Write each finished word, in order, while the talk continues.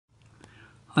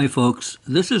Hi folks,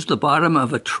 this is the bottom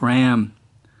of a tram.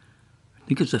 I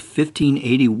think it's a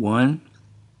 1581.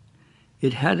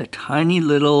 It had a tiny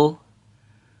little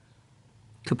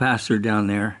capacitor down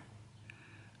there.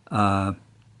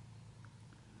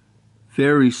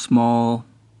 Very small,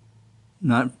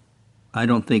 not, I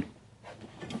don't think,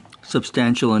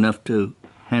 substantial enough to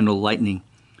handle lightning.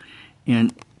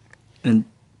 And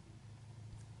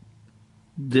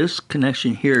this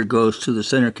connection here goes to the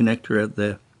center connector of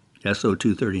the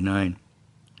SO239.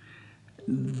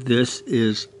 This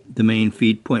is the main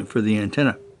feed point for the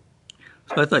antenna.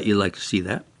 So I thought you'd like to see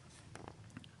that.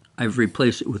 I've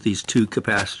replaced it with these two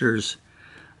capacitors.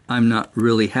 I'm not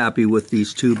really happy with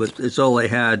these two, but it's all I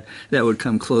had that would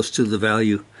come close to the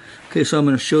value. Okay, so I'm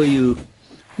going to show you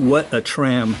what a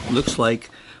tram looks like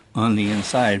on the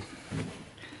inside.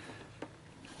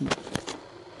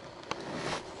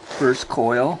 First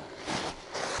coil.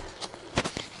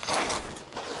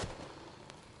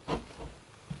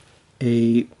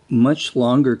 A much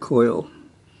longer coil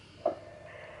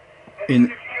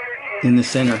in the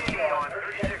center.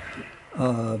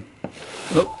 Oh,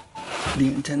 the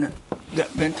antenna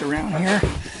got bent around here.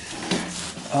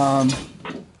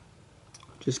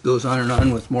 Just goes on and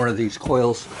on with more of these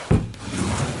coils.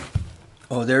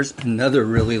 Oh, there's another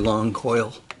really long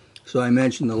coil. So I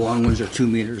imagine the long ones are 2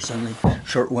 meters and the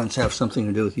short ones have something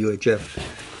to do with UHF.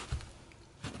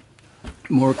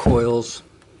 More coils.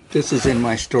 This is in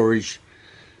my storage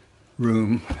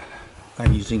room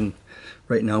I'm using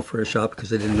right now for a shop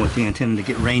because I didn't want the antenna to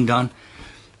get rained on.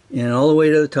 And all the way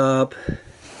to the top.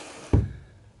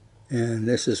 And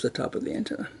this is the top of the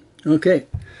antenna. Okay,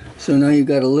 so now you've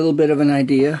got a little bit of an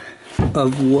idea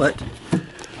of what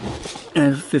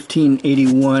a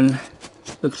 1581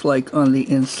 looks like on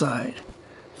the inside.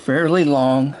 Fairly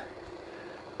long,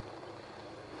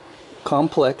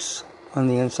 complex on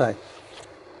the inside.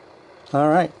 All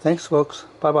right, thanks folks.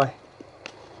 Bye-bye.